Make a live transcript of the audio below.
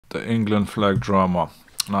the England flag drama.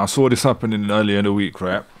 Now I saw this happening earlier in the week,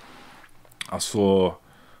 right? I saw,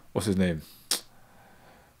 what's his name?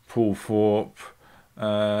 Paul Thorpe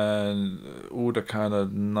and all the kind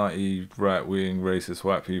of nutty right-wing racist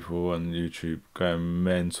white people on YouTube going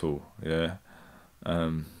mental, yeah.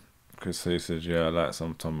 Chris Hay said, yeah, I like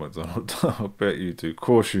some Tom McDonald. I bet you do. Of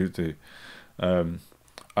course you do.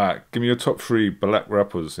 Alright, give me your top 3 black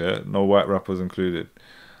rappers, yeah? No white rappers included.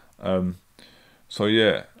 So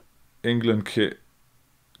yeah, England kit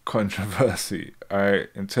controversy. I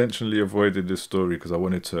intentionally avoided this story because I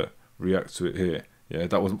wanted to react to it here. Yeah,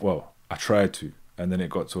 that was, well, I tried to. And then it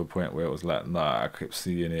got to a point where it was like, nah, I kept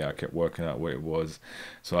seeing it. I kept working out what it was.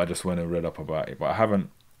 So I just went and read up about it. But I haven't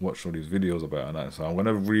watched all these videos about it and that. So I'm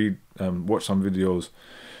going to watch some videos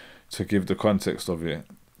to give the context of it.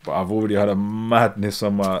 But I've already had a madness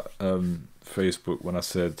on my Facebook when I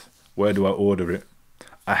said, where do I order it?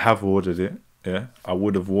 I have ordered it. Yeah, I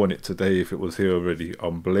would have worn it today if it was here already.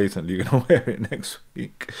 I'm blatantly going to wear it next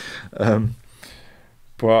week.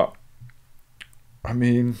 But, I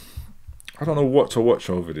mean, I don't know what to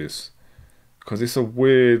watch over this. Because it's a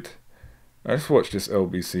weird... I just watched this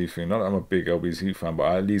LBC thing. Not that I'm a big LBC fan, but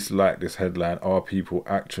I at least like this headline. Are people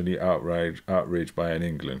actually outraged by an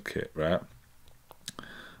England kit, right?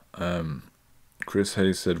 Chris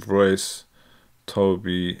Hayes said, Royce,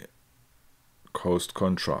 Toby... Coast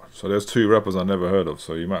Contra. So there's 2 rappers I never heard of,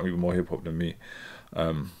 so you might be more hip-hop than me.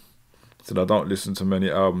 Said I don't listen to many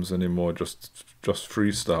albums anymore, just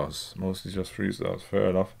freestyles, mostly just freestyles.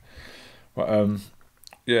 Fair enough. But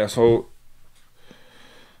yeah, so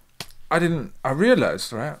I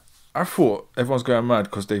realized, right, I thought everyone's going mad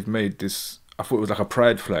because they've made this, I thought it was like a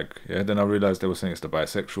pride flag, yeah. Then I realized they were saying it's the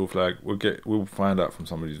bisexual flag. We'll find out from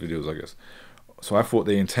some of these videos, I guess. So I thought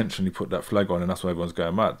they intentionally put that flag on and that's why everyone's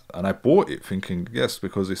going mad. And I bought it thinking, yes,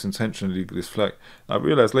 because it's intentionally this flag. I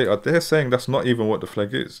realised later, they're saying that's not even what the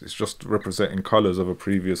flag is. It's just representing colours of a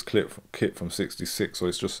previous kit from 66. So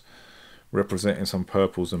it's just representing some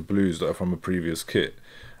purples and blues that are from a previous kit.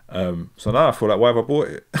 So now I feel like, why have I bought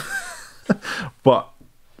it? But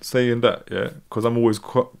saying that, yeah, because I'm always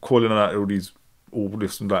calling out all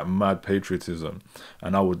this like mad patriotism,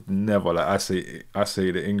 and I would never, like I say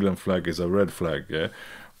the England flag is a red flag, yeah,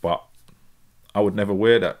 but I would never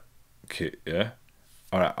wear that kit, yeah.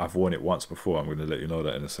 Alright, I've worn it once before. I'm going to let you know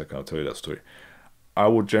that in a second. I'll tell you that story. I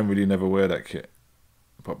would generally never wear that kit,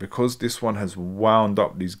 but because this one has wound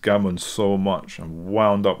up these gammons so much and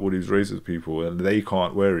wound up all these racist people and they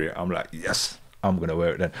can't wear it, I'm like, yes, I'm going to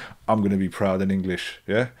wear it then. I'm going to be proud and English,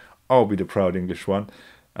 yeah. I'll be the proud English one,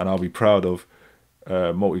 and I'll be proud of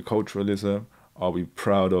multiculturalism. I'll be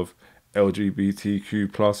proud of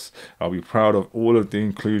LGBTQ+. I'll be proud of all of the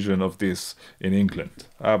inclusion of this in England.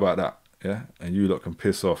 How about that? Yeah, and you lot can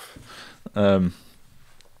piss off.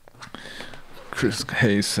 Chris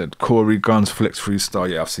Hayes said Corey Guns Flex Freestyle.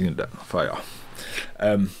 Yeah, I've seen that. Fire.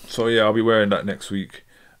 So yeah, I'll be wearing that next week.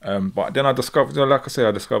 But then I discovered, like I say,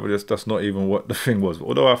 I discovered this. That's not even what the thing was.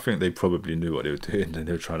 Although I think they probably knew what they were doing and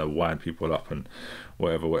they were trying to wind people up and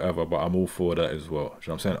whatever. But I'm all for that as well. Do you know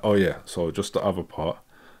what I'm saying? Oh yeah. So just the other part.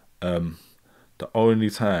 The only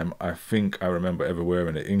time I think I remember ever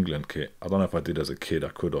wearing an England kit, I don't know if I did as a kid. I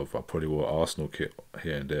could have. I probably wore an Arsenal kit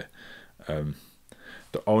here and there.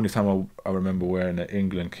 The only time I remember wearing an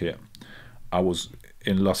England kit, I was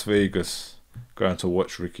in Las Vegas going to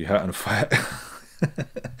watch Ricky Hatton fight.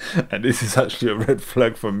 And this is actually a red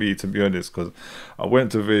flag for me, to be honest, because I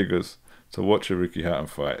went to Vegas to watch a Ricky Hatton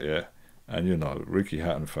fight, yeah. And you know, Ricky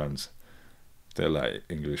Hatton fans, they're like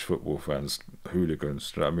English football fans,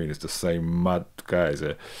 hooligans, do you know what I mean? It's the same mad guys,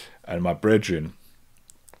 yeah. And my brethren,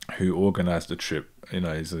 who organised the trip, you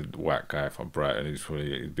know, he's a white guy from Brighton, he's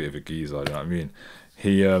probably a bit of a geezer, you know what I mean?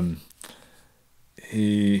 He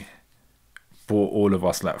bought all of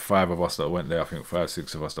us, like 5 of us that went there, I think 5,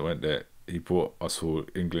 6 of us that went there, he bought us all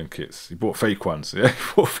England kits. He bought fake ones, yeah?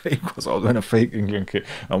 He bought fake ones. I was wearing a fake England kit.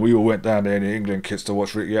 And we all went down there in the England kits to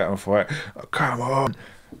watch Ricky Hatton fight. Come on!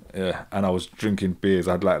 Yeah, and I was drinking beers.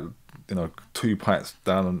 I had like, you know, 2 pints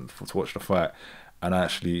down to watch the fight. And I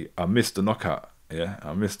missed the knockout, yeah?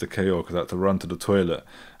 I missed the KO because I had to run to the toilet.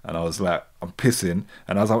 And I was like, I'm pissing.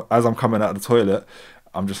 And as I'm coming out of the toilet,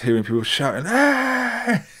 I'm just hearing people shouting,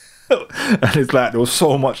 hey! And it's like there was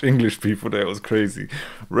so much English people there, it was crazy.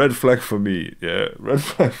 Red flag for me, yeah. Red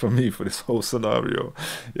flag for me for this whole scenario.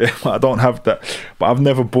 Yeah, I don't have that. But I've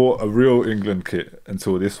never bought a real England kit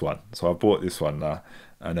until this one. So I bought this one now.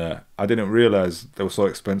 And I didn't realise they were so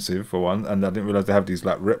expensive for one. And I didn't realise they have these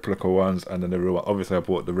like replica ones and then the real one. Obviously I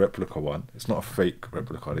bought the replica one. It's not a fake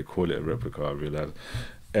replica, they call it a replica, I realised.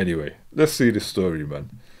 Anyway, let's see this story,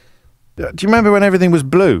 man. Do you remember when everything was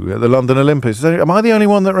blue at the London Olympics? Am I the only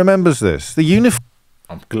one that remembers this? The uniform.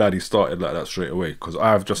 I'm glad he started like that straight away, because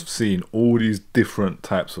I've just seen all these different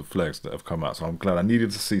types of flags that have come out. So I'm glad. I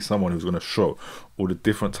needed to see someone who's going to show all the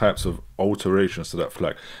different types of alterations to that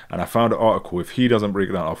flag. And I found an article. If he doesn't break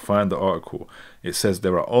it down, I'll find the article. It says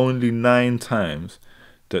there are only 9 times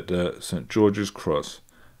that the St. George's Cross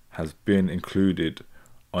has been included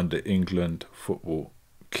on the England football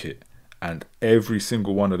kit. And every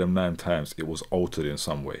single one of them 9 times, it was altered in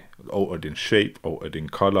some way. Altered in shape, altered in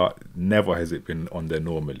colour. Never has it been on there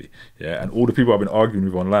normally. Yeah, and all the people I've been arguing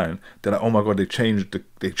with online, they're like, oh my God, they changed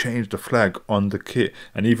the flag on the kit.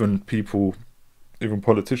 And even people, even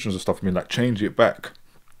politicians and stuff, I mean, like, change it back.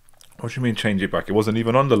 What do you mean change it back? It wasn't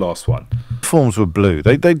even on the last one. Forms were blue.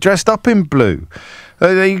 They dressed up in blue.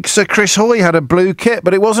 Sir Chris Hoy had a blue kit,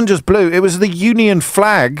 but it wasn't just blue. It was the Union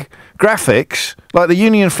flag graphics, like the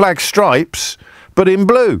Union flag stripes, but in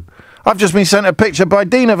blue. I've just been sent a picture by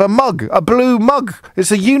Dean of a mug, a blue mug. It's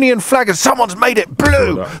a Union flag and someone's made it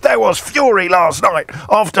blue. There was fury last night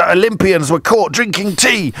after Olympians were caught drinking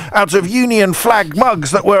tea out of Union flag mugs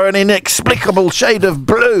that were an inexplicable shade of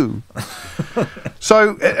blue.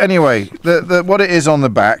 So anyway, what it is on the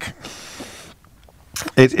back,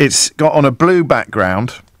 it's got on a blue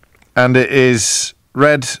background, and it is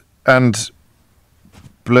red and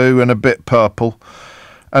blue and a bit purple,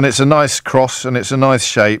 and it's a nice cross and it's a nice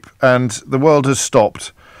shape, and the world has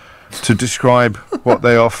stopped to describe what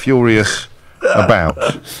they are furious about.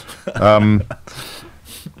 I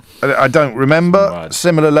don't remember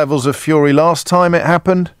similar levels of fury last time it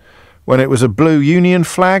happened, when it was a blue Union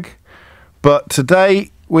flag. But today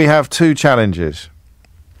we have 2 challenges.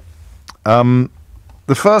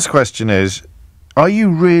 The first question is, are you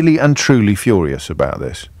really and truly furious about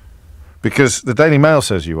this? Because the Daily Mail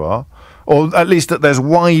says you are, or at least that there's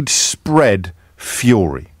widespread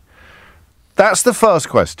fury. That's the first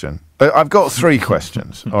question. I've got 3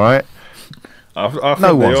 questions, all right?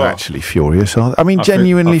 No one's actually furious, are they? I mean,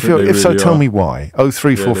 genuinely furious. If so, tell me why.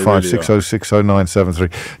 0345 6060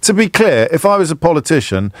 To be clear, if I was a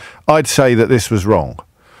politician, I'd say that this was wrong,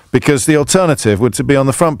 because the alternative would to be on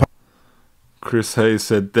the front page. Chris Hayes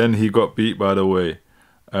said, then he got beat, by the way.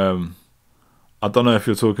 I don't know if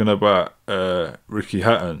you're talking about Ricky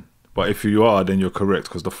Hatton, but if you are, then you're correct,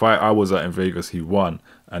 because the fight I was at in Vegas, he won,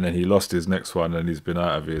 and then he lost his next one, and he's been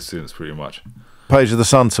out of here since, pretty much. Page of the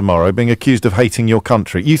Sun tomorrow, being accused of hating your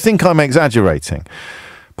country. You think I'm exaggerating?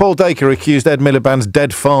 Paul Dacre accused Ed Miliband's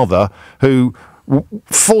dead father, who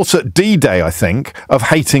fought at D-Day, I think, of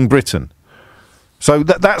hating Britain. So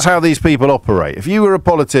that's how these people operate. If you were a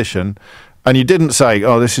politician and you didn't say,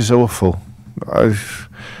 oh, this is awful,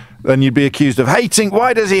 then you'd be accused of hating.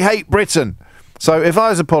 Why does he hate Britain? So if I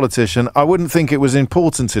was a politician, I wouldn't think it was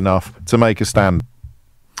important enough to make a stand.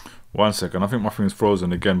 1 second, I think my thing's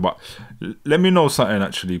frozen again, but let me know something,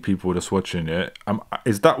 actually, people that's watching, yeah?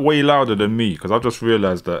 Is that way louder than me? Because I've just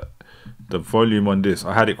realised that the volume on this,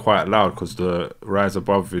 I had it quite loud because the Rise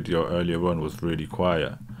Above video earlier on was really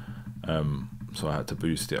quiet. So I had to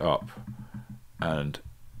boost it up. And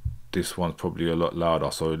this one's probably a lot louder,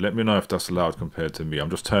 so let me know if that's loud compared to me. I'm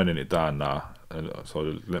just turning it down now,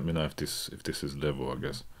 so let me know if this is level, I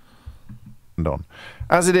guess. On.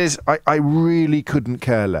 As it is, I really couldn't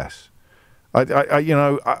care less.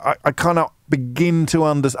 I cannot begin to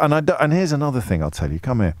understand. And here's another thing I'll tell you.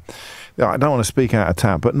 Come here. I don't want to speak out of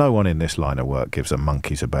turn, but no one in this line of work gives a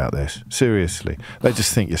monkeys about this. Seriously, they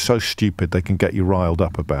just think you're so stupid they can get you riled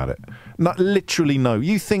up about it. Not literally, no.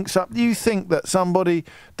 You think that somebody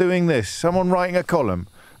doing this, someone writing a column,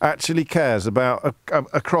 actually cares about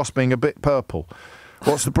a cross being a bit purple?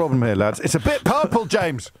 What's the problem here, lads? It's a bit purple,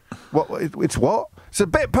 James. What? It's what? It's a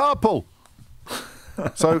bit purple.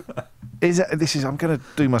 So, I'm going to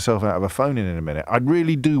do myself out of a phone in a minute. I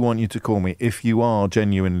really do want you to call me if you are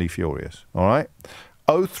genuinely furious. All right?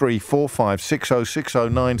 0345 6060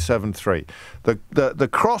 973. The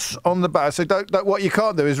cross on the back. So what you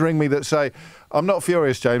can't do is ring me that say, I'm not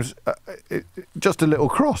furious, James. Just a little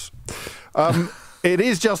cross. It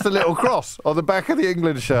is just a little cross on the back of the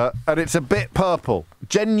England shirt, and it's a bit purple.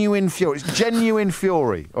 Genuine fury. It's genuine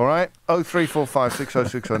fury, all right? 0345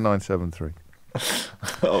 6060 973.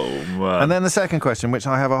 Oh, man. And then the second question, which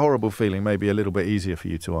I have a horrible feeling may be a little bit easier for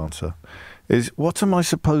you to answer, is what are we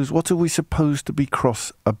supposed to be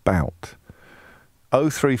cross about?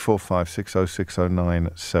 0345 6060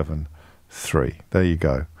 973. There you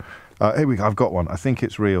go. Here we go. I've got one. I think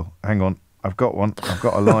it's real. Hang on. I've got one. I've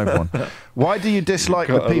got a live one. Why do you dislike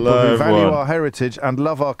the people who value our heritage and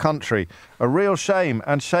love our country? A real shame,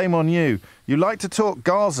 and shame on you. You like to talk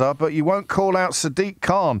Gaza, but you won't call out Sadiq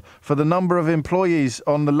Khan for the number of employees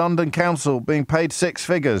on the London Council being paid 6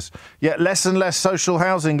 figures. Yet less and less social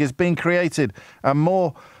housing is being created and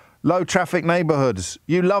more low-traffic neighbourhoods.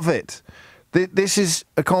 You love it. This is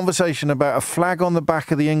a conversation about a flag on the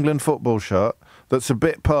back of the England football shirt that's a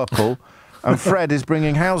bit purple. And Fred is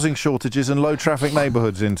bringing housing shortages and low-traffic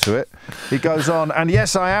neighbourhoods into it. He goes on, and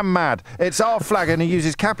yes, I am mad. It's our flag, and he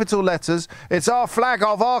uses capital letters. It's our flag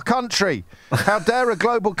of our country. How dare a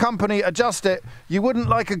global company adjust it? You wouldn't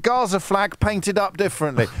like a Gaza flag painted up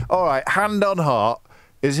differently. All right, hand on heart.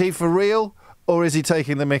 Is he for real, or is he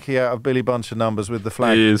taking the mickey out of Billy Bunch of Numbers with the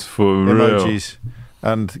flag He is for emojis? real.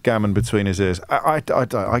 And gammon between his ears. I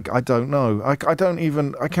don't know. I don't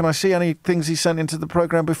even... can I see any things he sent into the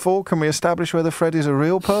programme before? Can we establish whether Fred is a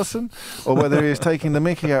real person or whether he is taking the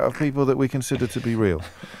mickey out of people that we consider to be real?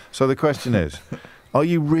 So the question is, are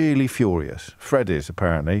you really furious? Fred is,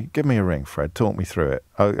 apparently. Give me a ring, Fred. Talk me through it.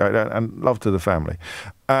 And love to the family.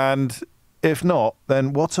 And if not,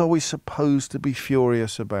 then what are we supposed to be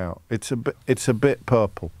furious about? It's a bit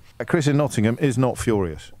purple. Chris in Nottingham is not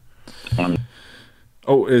furious.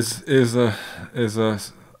 Oh, is a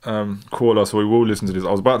caller, so we will listen to this. I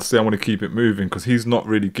was about to say I want to keep it moving because he's not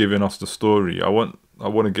really giving us the story. I want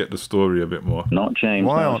to get the story a bit more. Not James.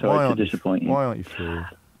 Why aren't you furious?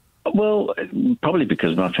 Well, probably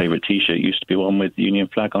because my favourite T-shirt used to be one with the Union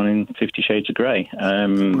flag on in 50 Shades of Grey.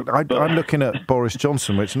 I'm looking at Boris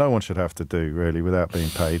Johnson, which no one should have to do, really, without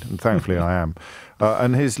being paid, and thankfully I am,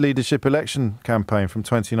 and his leadership election campaign from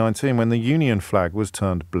 2019 when the Union flag was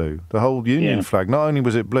turned blue. The whole Union flag, not only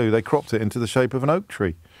was it blue, they cropped it into the shape of an oak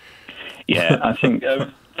tree. Yeah, I think...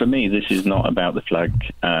 for me, this is not about the flag.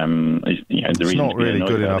 It's not really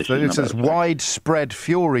good enough. It says widespread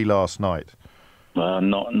fury last night. Well,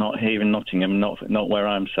 not here in Nottingham, not where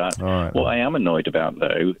I'm sat. Right. What I am annoyed about,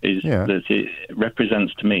 though, is that it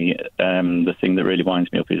represents to me the thing that really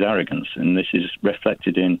winds me up is arrogance, and this is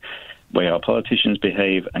reflected in the way our politicians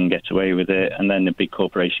behave and get away with it, and then the big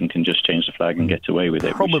corporation can just change the flag and get away with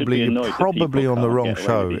it. Probably on the wrong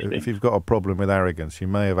show. If you've got a problem with arrogance, you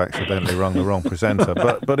may have accidentally rung the wrong presenter.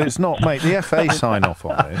 But it's not, mate. The FA sign off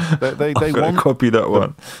on this. They want copy that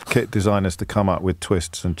one. Kit designers to come up with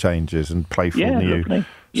twists and changes and playful new. Lovely.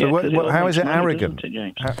 So how is it arrogant?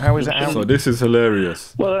 How is it arrogant? So this is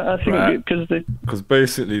hilarious. Well, I think because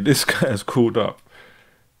basically this guy has called up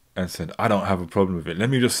and said, I don't have a problem with it. Let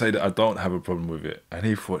me just say that I don't have a problem with it. And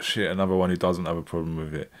he thought, shit, another one who doesn't have a problem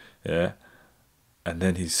with it. Yeah. And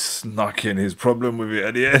then he snuck in his problem with it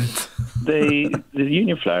at the end. The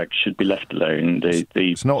Union flag should be left alone.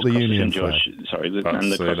 It's not the Union flag. And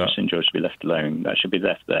the cross of St George should be left alone. That should be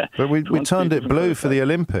left there. But we turned it blue for the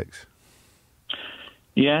Olympics.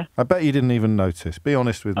 Yeah. I bet you didn't even notice. Be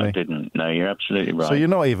honest with me. I didn't. No, you're absolutely right. So you're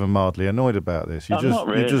not even mildly annoyed about this. You just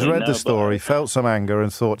read the story, felt some anger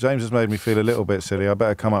and thought, James has made me feel a little bit silly. I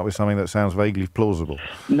better come up with something that sounds vaguely plausible.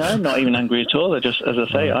 No, not even angry at all. Just, as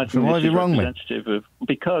I say, I think why have you rung me?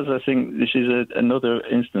 Because I think this is another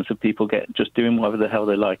instance of people just doing whatever the hell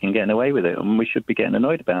they like and getting away with it, and we should be getting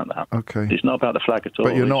annoyed about that. Okay. It's not about the flag at all.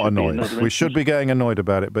 But you're not annoyed. We should be getting annoyed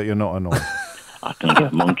about it, but you're not annoyed. I don't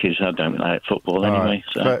get monkeys. I don't like football anyway.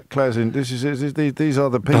 So. Claire's in. These are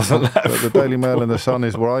the people that the Daily Mail and the Sun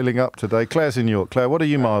is riling up today. Claire's in York. Claire, what are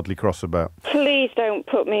you mildly cross about? Please don't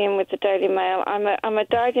put me in with the Daily Mail. I'm a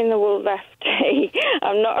dyed-in-the-wool lefty.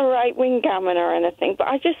 I'm not a right-wing gammon or anything. But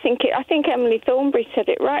I just think I think Emily Thornberry said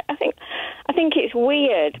it right. I think it's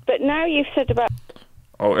weird. But now you've said about.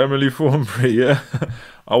 Oh, Emily Thornberry, yeah.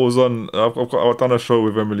 I've done a show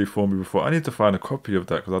with Emily Thornberry before. I need to find a copy of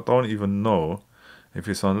that because I don't even know if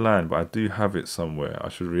it's online, but I do have it somewhere. I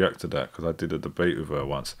should react to that because I did a debate with her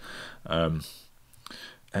once.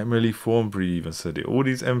 Emily Thornberry even said it. All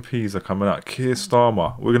these MPs are coming out. Keir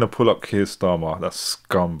Starmer. We're going to pull up Keir Starmer. That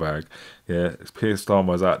scumbag. Yeah, Keir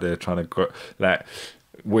Starmer's out there trying to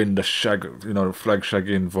win the flag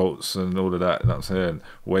shagging votes and all of that. And I'm saying,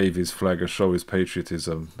 wave his flag and show his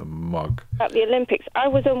patriotism. The mug. At the Olympics, I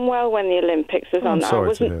was unwell when the Olympics was on. I'm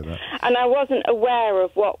sorry to hear that. And I wasn't aware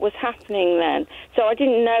of what was happening then, so I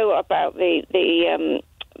didn't know about the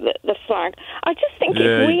flag. I just think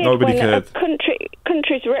it's weird when cared.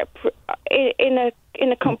 countries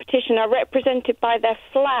in a competition are represented by their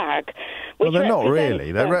flag. Well, they're not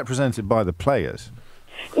really. They're represented by the players.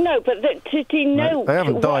 No, but to denote... They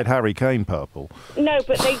haven't dyed Harry Kane purple. No,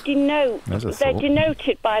 but they denote... They're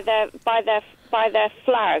denoted by their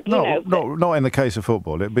flag, not in the case of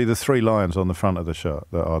football. It'd be the 3 lions on the front of the shirt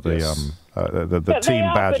that are the team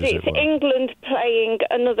badges. But it's England playing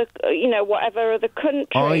another, whatever other country.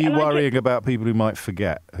 Are you worrying about people who might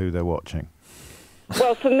forget who they're watching?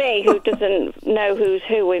 Well, for me, who doesn't know who's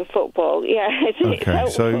who in football, Okay,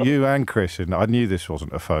 so you and Chris, I knew this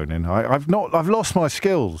wasn't a phone-in. I've lost my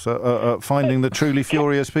skills at finding the truly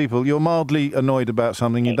furious people. You're mildly annoyed about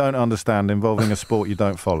something you don't understand involving a sport you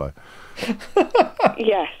don't follow.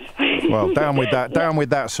 Yes. Well, down with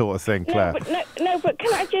that sort of thing, Claire. No, but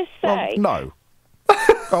can I just say... No.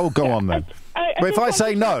 Oh, go on then. If I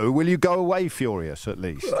say no, will you go away furious at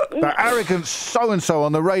least? That arrogant so-and-so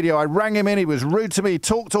on the radio, I rang him in, he was rude to me, he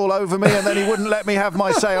talked all over me, and then he wouldn't let me have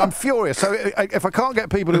my say. I'm furious. So if I can't get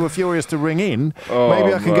people who are furious to ring in,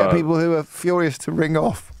 maybe I can get people who are furious to ring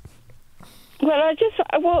off. Well,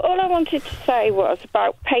 all I wanted to say was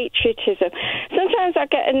about patriotism. Sometimes I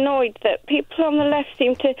get annoyed that people on the left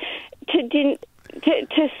seem to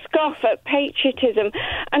scoff at patriotism.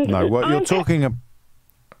 And no, what you're talking about...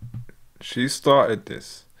 She started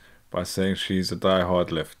this by saying she's a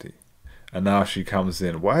diehard lefty. And now she comes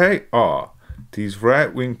in. Why are these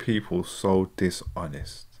right-wing people so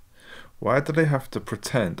dishonest? Why do they have to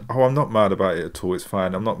pretend, oh, I'm not mad about it at all, it's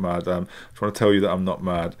fine, I'm not mad, I'm trying to tell you that I'm not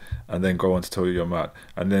mad, and then go on to tell you you're mad.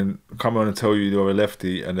 And then come on and tell you you're a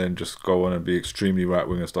lefty, and then just go on and be extremely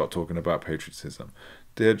right-wing and start talking about patriotism.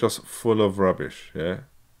 They're just full of rubbish, yeah?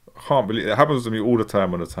 I can't believe it. It happens to me all the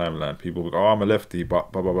time on the timeline. People go, oh, I'm a lefty,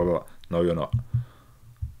 but blah, blah, blah, blah. No, you're not.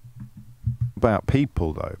 About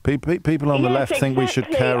people, though. People on the left think we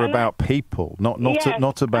should care about people,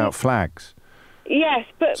 not about flags. Yes,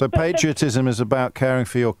 but... So patriotism is about caring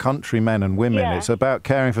for your countrymen and women. Yeah. It's about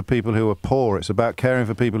caring for people who are poor. It's about caring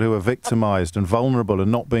for people who are victimised and vulnerable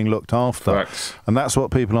and not being looked after. Facts. And that's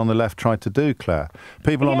what people on the left try to do, Claire.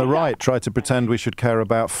 People on the right try to pretend we should care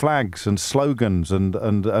about flags and slogans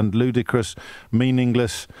and ludicrous,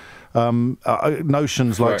 meaningless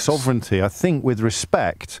notions like sovereignty. I think, with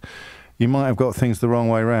respect, you might have got things the wrong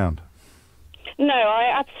way round. No, I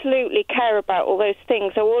absolutely care about all those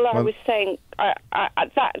things. So all I was saying, that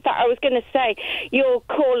I was going to say, your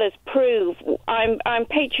callers prove I'm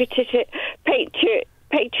patriotic,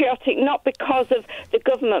 not because of the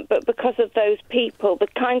government, but because of those people, the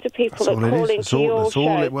kinds of people that call into your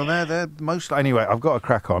show. Well, they're most... Anyway, I've got to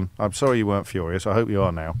crack on. I'm sorry you weren't furious. I hope you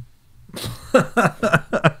are now.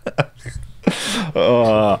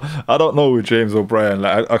 I don't know with James O'Brien.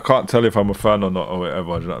 Like, I can't tell if I'm a fan or not or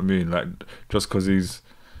whatever. Do you know what I mean? Like, just because he's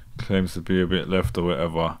claims to be a bit left or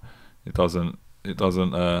whatever, it doesn't.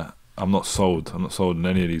 I'm not sold. I'm not sold on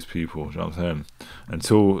any of these people. Do you know what I'm saying?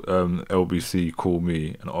 Until LBC call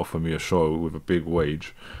me and offer me a show with a big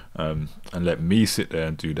wage, and let me sit there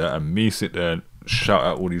and do that, and me sit there and shout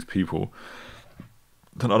at all these people,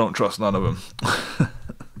 then I don't trust none of them.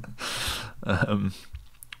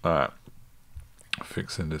 Alright.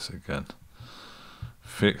 Fixing it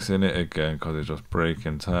again because it's just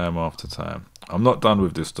breaking time after time. I'm not done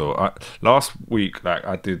with this though. Last week, like,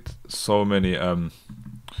 I did so many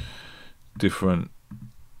different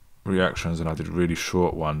reactions, and I did really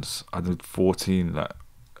short ones. I did 14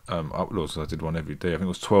 uploads. So I did one every day. I think it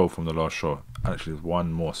was 12 from the last show. Actually, there's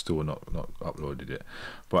one more still not uploaded yet.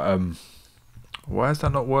 But why is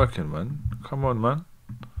that not working, man? Come on, man.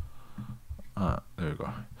 There we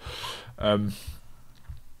go.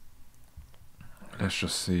 Let's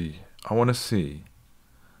just see. I want to see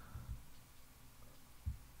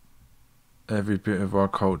every bit of our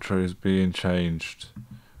culture is being changed.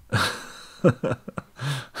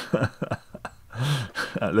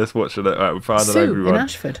 Let's watch it. Right, we found an angry one. In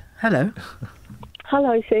Ashford. Hello.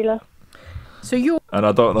 Hello, Sheila. So you're... And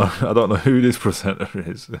I don't know who this presenter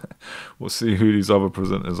is. We'll see who these other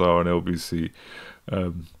presenters are on LBC,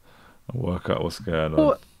 and work out what's going on.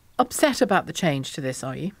 Or upset about the change to this,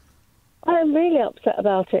 are you? I am really upset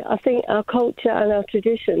about it. I think our culture and our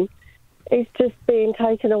tradition is just being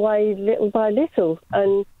taken away little by little.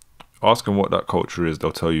 And ask them what that culture is.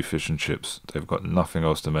 They'll tell you fish and chips. They've got nothing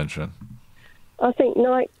else to mention. I think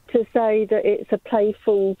to say that it's a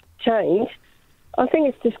playful change, I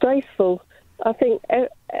think it's disgraceful. I think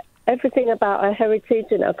everything about our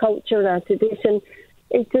heritage and our culture and our tradition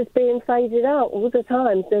is just being faded out all the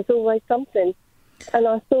time. There's always something. And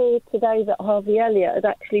I saw today that Harvey Elliott had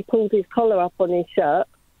actually pulled his collar up on his shirt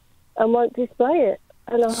and won't display it.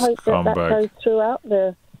 And I hope that goes throughout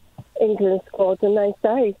the England squad and they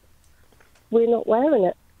say, we're not wearing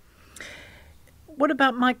it. What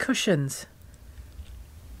about my cushions?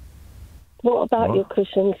 What about your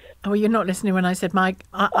cushions? Oh, you're not listening when I said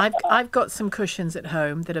I've got some cushions at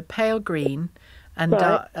home that are pale green and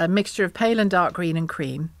a mixture of pale and dark green and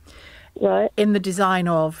cream. Right. In the design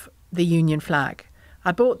of the Union flag.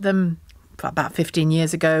 I bought them about 15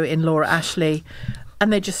 years ago in Laura Ashley,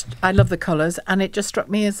 and I love the colours, and it just struck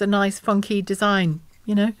me as a nice, funky design,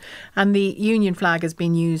 you know. And the Union flag has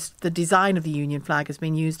been used, the design of the Union flag has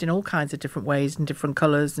been used in all kinds of different ways and different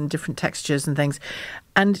colours and different textures and things.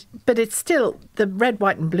 But it's still, the red,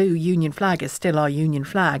 white and blue Union flag is still our Union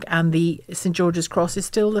flag, and the St George's Cross is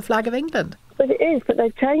still the flag of England. But it is, but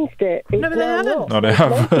they've changed it. No, but they haven't. No, they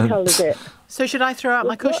haven't. It. So should I throw out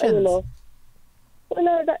my cushions? Well,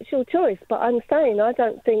 no, that's your choice. But I'm saying I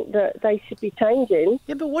don't think that they should be changing.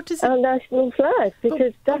 Yeah, but what does it? Our national flag,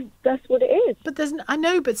 because that's what it is. But I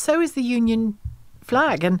know, but so is the Union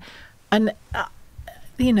flag, and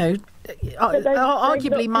you know,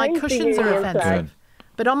 arguably my cushions are offensive. Flag.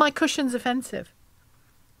 But are my cushions offensive?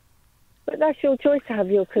 But that's your choice to have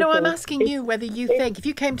your cushions. No, I'm asking you whether you think, if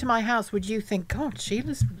you came to my house, would you think, God,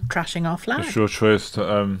 Sheila's trashing our flag? It's your choice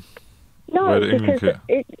to no, wear the England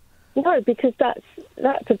kit. No, because that's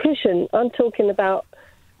a cushion. I'm talking about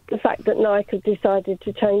the fact that Nike have decided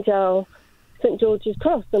to change our St George's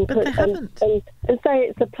Cross and say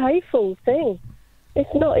it's a playful thing.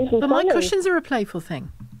 It's not even funny. But my cushions are a playful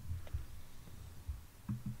thing.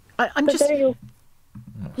 I'm just...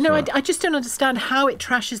 No, I just don't understand how it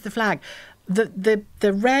trashes the flag.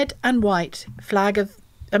 The red and white flag of...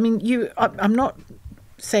 I mean, I'm not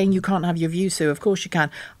saying you can't have your view, Sue. Of course you can.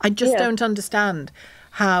 I just don't understand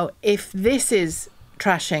how, if this is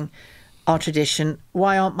trashing our tradition,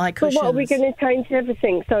 why aren't my cushions... But what, are we going to change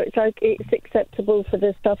everything so it's like it's acceptable for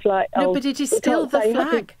the stuff like... No, but it is still the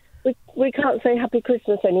flag. We can't say Happy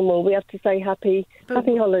Christmas anymore. We have to say Happy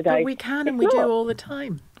Holidays. But we can, and we do all the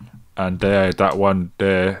time. And that one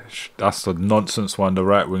there, that's the nonsense one the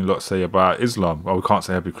right wing lot say about Islam. Oh, we can't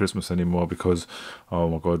say Happy Christmas anymore because, oh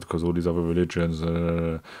my God, because all these other religions,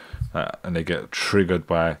 and they get triggered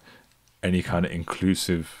by any kind of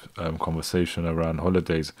inclusive conversation around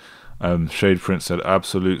holidays. Shade Prince said,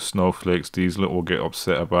 absolute snowflakes. These lot will get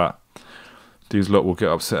upset about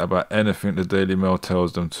anything the Daily Mail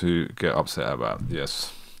tells them to get upset about.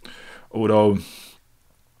 Yes. Although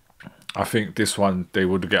I think this one, they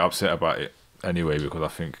would get upset about it anyway, because I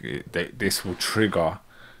think this will trigger,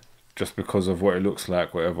 just because of what it looks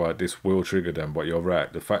like, whatever, this will trigger them. But you're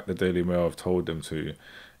right. The fact the Daily Mail have told them to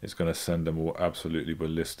is going to send them all absolutely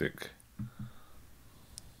ballistic.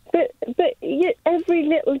 But every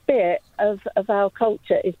little bit of our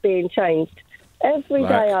culture is being changed. Every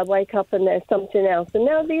day I wake up and there's something else. And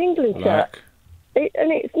now the England shirt.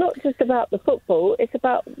 And it's not just about the football, it's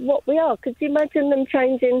about what we are. Could you imagine them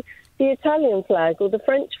changing the Italian flag or the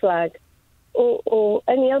French flag or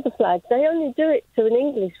any other flag? They only do it to an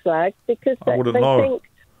English flag because they think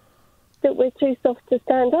that we're too soft to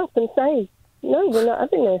stand up and say, no, we're not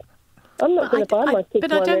having this. I'm not going to buy my kids.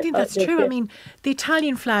 But I don't think that's true. I mean, the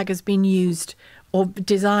Italian flag has been used, or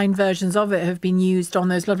design versions of it have been used on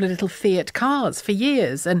those lovely little Fiat cars for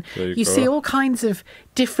years. And you see all kinds of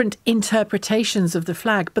different interpretations of the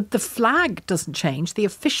flag. But the flag doesn't change, the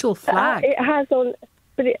official flag. It has on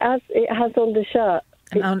the shirt.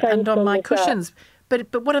 And on my cushions. Shirt.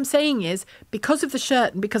 But what I'm saying is, because of the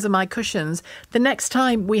shirt and because of my cushions, the next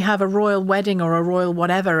time we have a royal wedding or a royal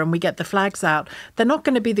whatever and we get the flags out, they're not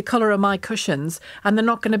going to be the colour of my cushions and they're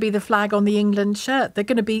not going to be the flag on the England shirt. They're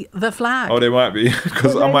going to be the flag. Oh, they might be,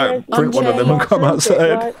 because I might print one of them and come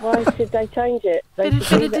outside. Why should they change it? But it's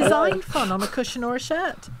a design fun on a cushion or a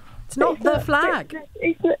shirt. It's not the flag.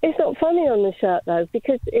 It's not funny on the shirt, though,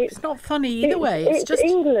 because it's not funny either way. It's just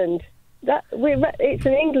England. It's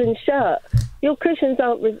an England shirt. Your cushions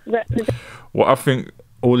aren't represented. What I think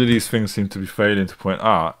all of these things seem to be failing to point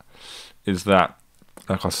out is that,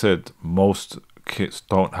 like I said, most kits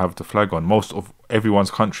don't have the flag on. Most of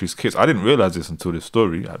everyone's country's kits. I didn't realise this until this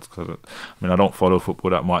story. I mean, I don't follow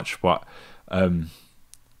football that much, but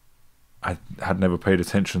I had never paid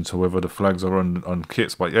attention to whether the flags are on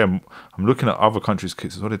kits. But yeah, I'm looking at other countries'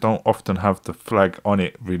 kits as well. They don't often have the flag on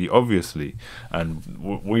it really obviously,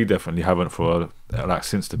 and we definitely haven't for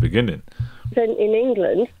since the beginning. Then in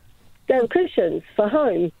England, they're cushions for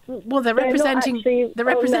home. Well, they're representing Great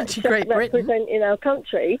Britain. Representing our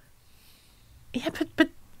country. Yeah, but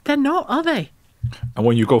they're not, are they? And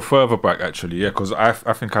when you go further back, actually, yeah, because I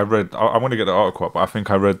think I read. I want to get the article up, but I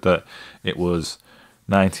think I read that it was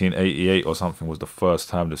 1988 or something was the first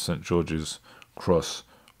time the St George's Cross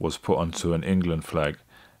was put onto an England flag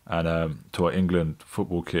and to an England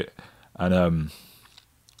football kit, and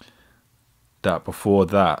that before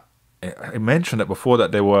that it mentioned it before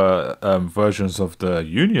that there were versions of the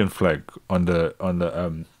Union flag on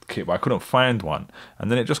the kit, but I couldn't find one.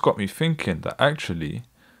 And then it just got me thinking that actually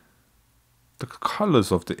the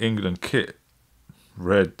colours of the England kit,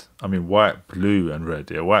 white, blue and red,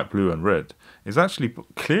 white, blue and red, is actually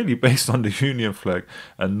clearly based on the Union flag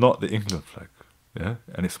and not the England flag. Yeah,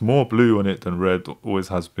 and it's more blue on it than red, always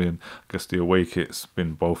has been. I guess the away kit's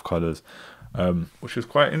been both colours, which is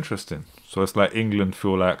quite interesting. So it's like England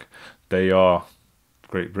feel like they are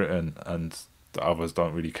Great Britain and the others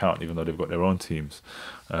don't really count, even though they've got their own teams.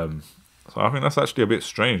 So I think that's actually a bit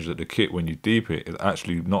strange that the kit, when you deep it, is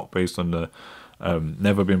actually not based on the,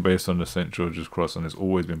 never been based on the St. George's Cross, and it's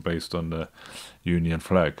always been based on the Union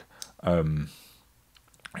flag.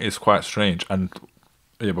 It's quite strange. And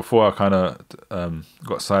yeah, before I kind of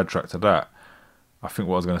got sidetracked to that, I think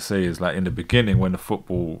what I was going to say is, like, in the beginning, when the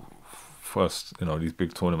football first, these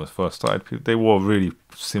big tournaments first started, they wore really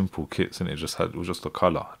simple kits, and it was just a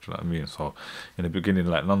colour. Do you know what I mean? So in the beginning,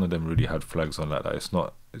 like, none of them really had flags on like that.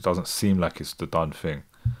 It doesn't seem like it's the done thing.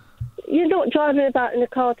 You're not driving about in a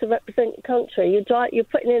car to represent your country. You're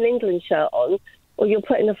putting an England shirt on, or you're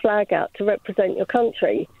putting a flag out to represent your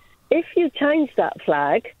country. If you change that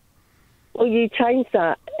flag, or you change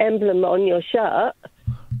that emblem on your shirt,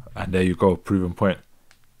 and there you go, proven point.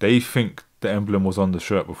 They think the emblem was on the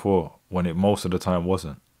shirt before, when it most of the time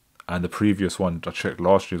wasn't. And the previous one, I checked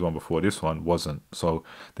last year's one before this one, wasn't. So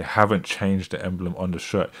they haven't changed the emblem on the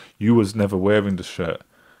shirt. You was never wearing the shirt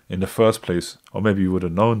in the first place, or maybe you would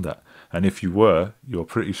have known that. And if you were, you're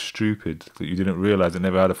pretty stupid that you didn't realise it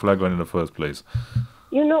never had a flag on in the first place.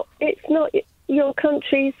 It's not your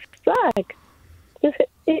country's flag.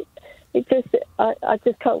 I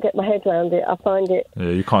just can't get my head around it. I find it... Yeah,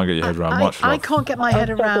 you can't get your head around much. I can't get my head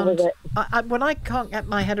around... What I can't get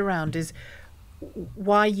my head around is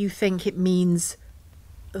why you think it means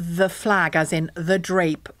the flag, as in the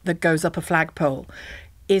drape that goes up a flagpole,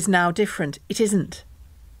 is now different. It isn't.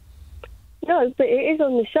 No, but it is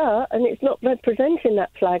on the shirt, and it's not representing that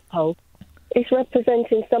flagpole. It's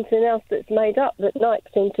representing something else that's made up that Nike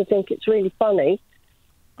seem to think it's really funny.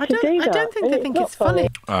 I don't think they think it's funny.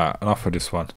 Enough of this one.